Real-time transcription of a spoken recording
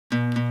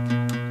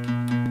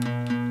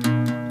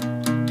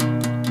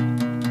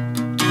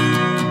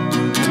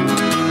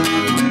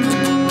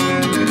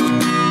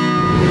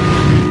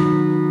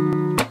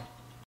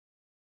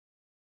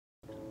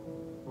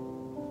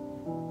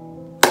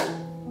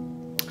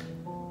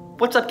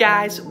What's up,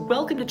 guys?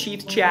 Welcome to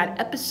Chiefs Chat,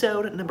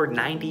 episode number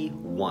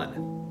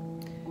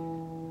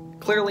 91.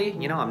 Clearly,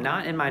 I'm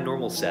not in my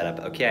normal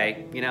setup,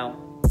 okay?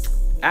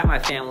 At my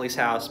family's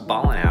house,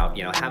 balling out,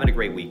 having a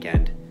great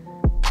weekend.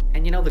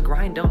 And the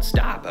grind don't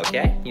stop,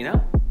 okay?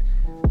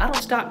 I don't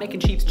stop making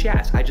Chiefs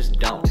chats, I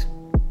just don't.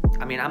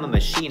 I'm a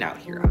machine out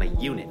here, I'm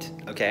a unit,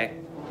 okay?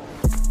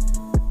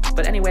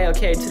 But anyway,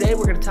 okay, today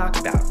we're gonna talk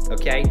about,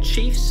 okay,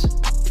 Chiefs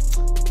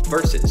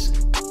versus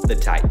the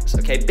Titans,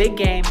 okay? Big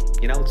game,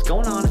 it's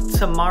going on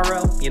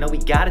tomorrow. We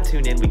gotta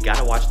tune in, we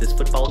gotta watch this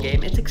football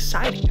game. It's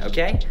exciting,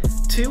 okay?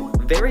 Two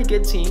very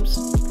good teams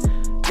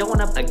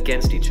going up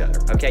against each other,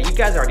 okay? You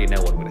guys already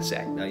know what I'm gonna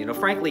say.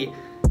 Frankly,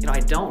 I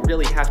don't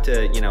really have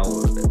to,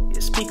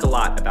 speak a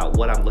lot about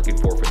what I'm looking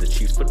for the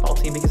Chiefs football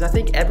team, because I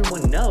think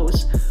everyone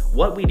knows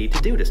what we need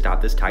to do to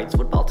stop this Titans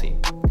football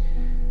team.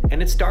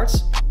 And it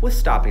starts with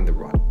stopping the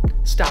run,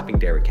 stopping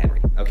Derrick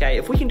Henry, okay?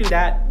 If we can do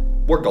that,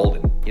 we're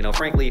golden.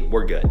 Frankly,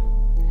 we're good.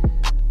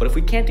 But if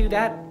we can't do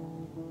that,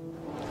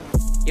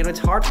 it's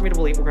hard for me to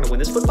believe we're going to win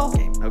this football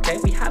game, okay?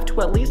 We have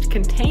to at least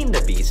contain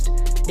the beast,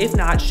 if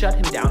not shut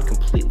him down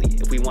completely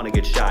if we want a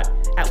good shot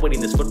at winning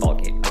this football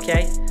game,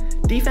 okay?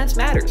 Defense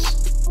matters.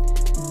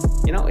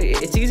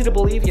 It's easy to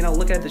believe,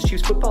 looking at this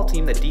Chiefs football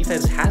team, that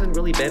defense hasn't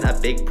really been a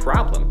big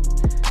problem,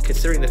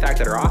 considering the fact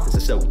that our offense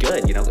is so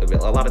good.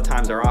 A lot of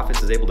times our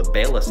offense is able to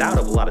bail us out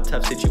of a lot of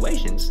tough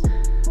situations.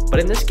 But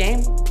in this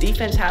game,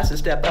 defense has to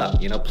step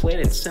up, plain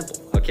and simple,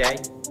 okay?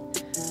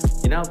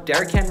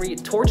 Derrick Henry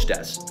torched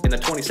us in the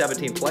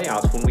 2017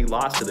 playoffs when we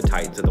lost to the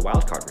Titans in the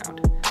wildcard round.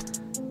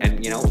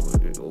 And,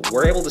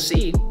 we're able to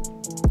see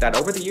that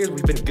over the years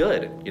we've been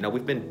good.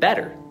 We've been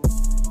better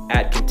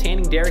at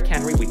containing Derrick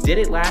Henry. We did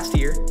it last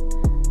year,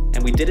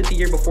 and we did it the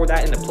year before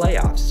that in the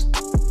playoffs.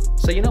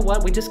 So you know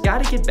what? We just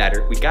got to get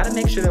better. We got to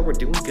make sure that we're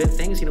doing good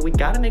things. We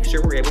got to make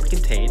sure we're able to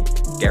contain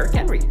Derrick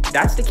Henry.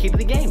 That's the key to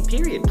the game,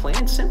 period. Plain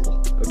and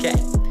simple, okay?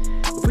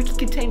 If we can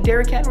contain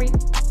Derrick Henry,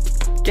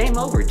 game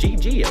over,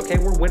 GG, okay?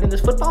 We're winning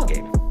this football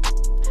game.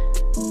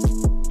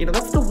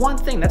 That's the one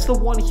thing, that's the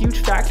one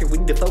huge factor we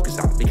need to focus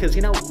on, because,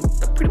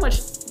 pretty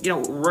much,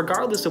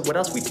 regardless of what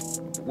else we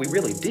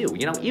really do,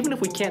 even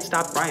if we can't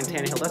stop Ryan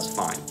Tannehill, that's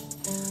fine.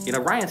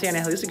 Ryan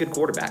Tannehill is a good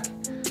quarterback.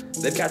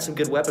 They've got some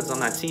good weapons on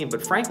that team,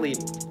 but frankly,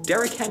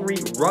 Derrick Henry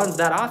runs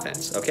that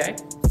offense, okay?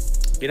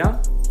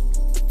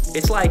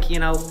 It's like,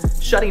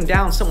 shutting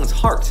down someone's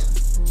heart.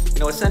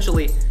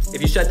 Essentially,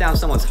 if you shut down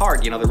someone's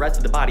heart, the rest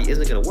of the body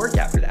isn't going to work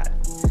after that.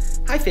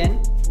 Hi,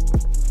 Finn.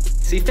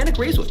 See, Finn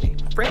agrees with me.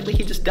 Frankly,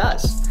 he just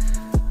does.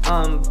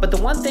 But the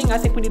one thing I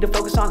think we need to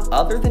focus on,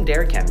 other than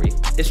Derrick Henry,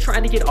 is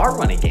trying to get our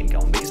running game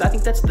going, because I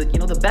think that's the,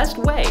 the best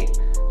way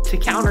to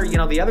counter,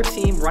 the other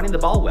team running the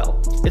ball well,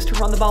 is to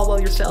run the ball well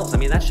yourselves.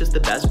 That's just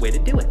the best way to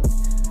do it.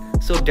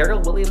 So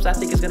Darrell Williams, I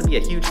think, is going to be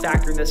a huge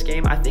factor in this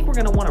game. I think we're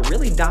going to want to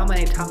really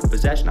dominate time of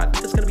possession. I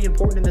think that's going to be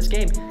important in this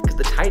game, because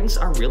the Titans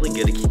are really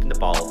good at keeping the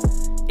ball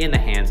in the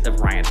hands of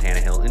Ryan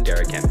Tannehill and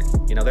Derrick Henry.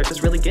 They're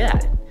just really good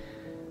at it.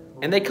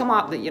 And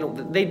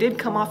they did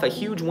come off a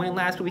huge win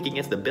last week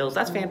against the Bills.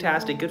 That's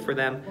fantastic, good for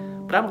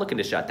them. But I'm looking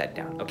to shut that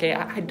down, okay?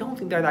 I don't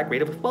think they're that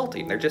great of a football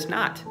team. They're just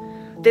not.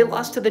 They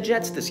lost to the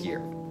Jets this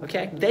year,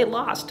 okay? They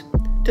lost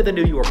to the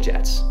New York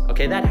Jets,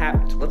 okay? That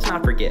happened. Let's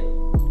not forget.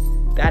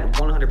 That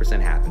 100%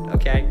 happened,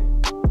 okay?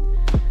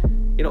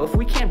 If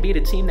we can't beat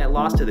a team that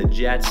lost to the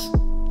Jets,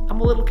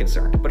 I'm a little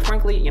concerned. But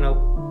frankly,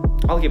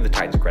 I'll give the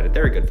Titans credit.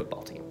 They're a good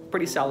football team.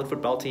 Pretty solid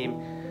football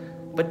team.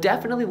 But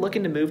definitely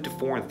looking to move to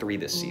 4-3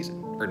 this season.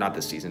 Or not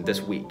this season,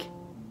 this week.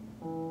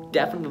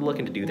 Definitely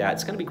looking to do that.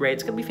 It's going to be great.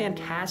 It's going to be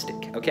fantastic,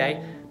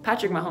 okay?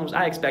 Patrick Mahomes,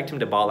 I expect him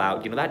to ball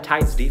out. That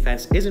Titans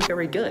defense isn't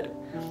very good.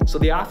 So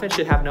the offense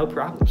should have no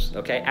problems,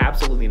 okay?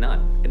 Absolutely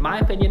none. In my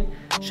opinion,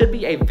 should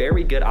be a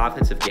very good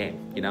offensive game,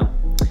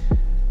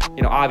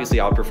 Obviously,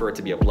 I would prefer it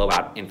to be a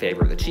blowout in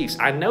favor of the Chiefs.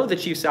 I know the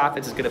Chiefs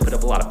offense is going to put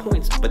up a lot of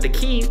points, but the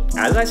key,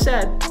 as I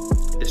said,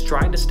 is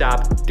trying to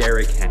stop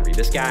Derrick Henry.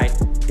 This guy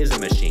is a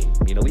machine.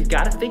 We've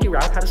got to figure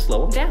out how to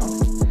slow him down.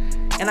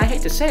 And I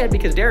hate to say it,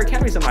 because Derrick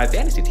Henry's on my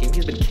fantasy team.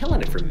 He's been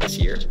killing it for me this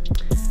year.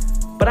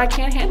 But I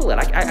can't handle it.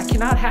 I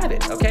cannot have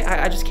it, okay?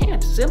 I just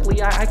can't.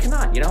 Simply, I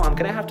cannot. I'm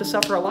going to have to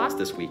suffer a loss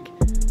this week.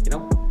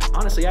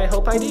 Honestly, I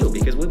hope I do,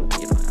 because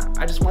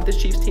I just want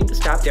this Chiefs team to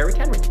stop Derrick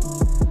Henry.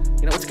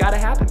 It's got to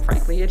happen.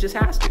 Frankly, it just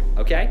has to,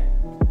 okay?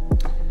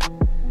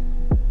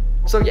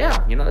 So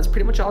yeah, that's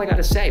pretty much all I got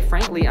to say.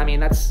 Frankly,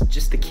 that's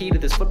just the key to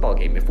this football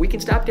game. If we can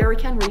stop Derrick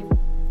Henry,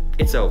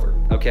 it's over,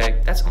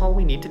 okay? That's all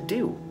we need to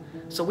do.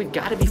 So we've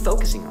got to be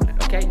focusing on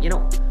it, okay?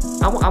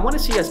 I want to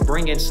see us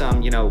bring in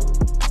some,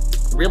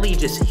 really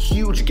just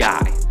huge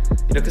guy.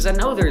 Because I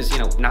know there's,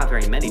 not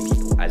very many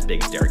people as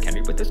big as Derrick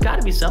Henry, but there's got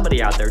to be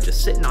somebody out there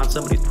just sitting on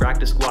somebody's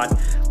practice squad.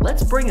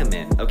 Let's bring him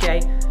in, okay?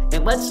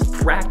 And let's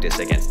practice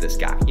against this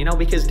guy,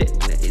 because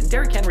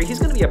Derrick Henry, he's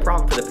going to be a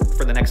problem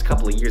for the next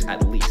couple of years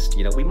at least.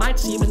 We might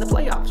see him in the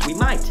playoffs. We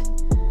might.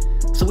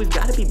 So we've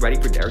got to be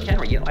ready for Derrick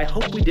Henry. I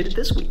hope we did it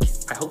this week.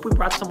 I hope we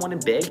brought someone in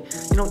big.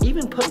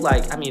 Even put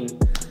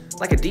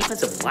like a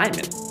defensive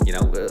lineman. You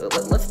know,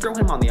 let's throw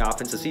him on the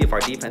offense to see if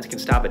our defense can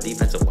stop a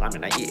defensive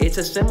lineman. It's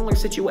a similar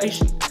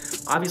situation.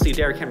 Obviously,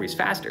 Derrick Henry's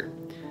faster,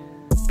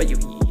 but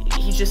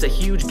he's just a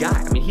huge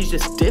guy. I mean, he's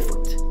just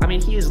different. I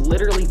mean, he is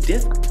literally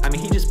different. I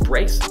mean, he just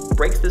breaks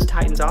this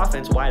Titans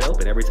offense wide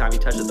open every time he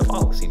touches the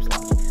ball, it seems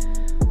like.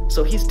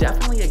 So he's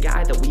definitely a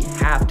guy that we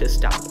have to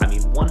stop. I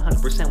mean,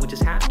 100% we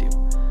just have to.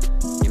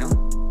 You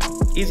know,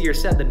 easier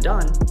said than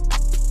done,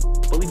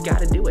 but we've got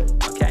to do it,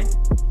 okay?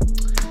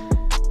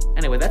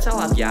 Anyway, that's all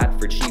I've got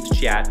for Chiefs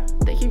Chat.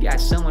 Thank you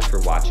guys so much for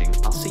watching.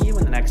 I'll see you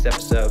in the next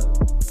episode.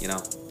 You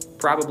know,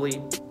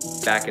 probably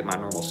back at my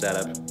normal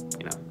setup.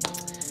 You know,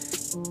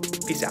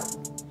 peace out.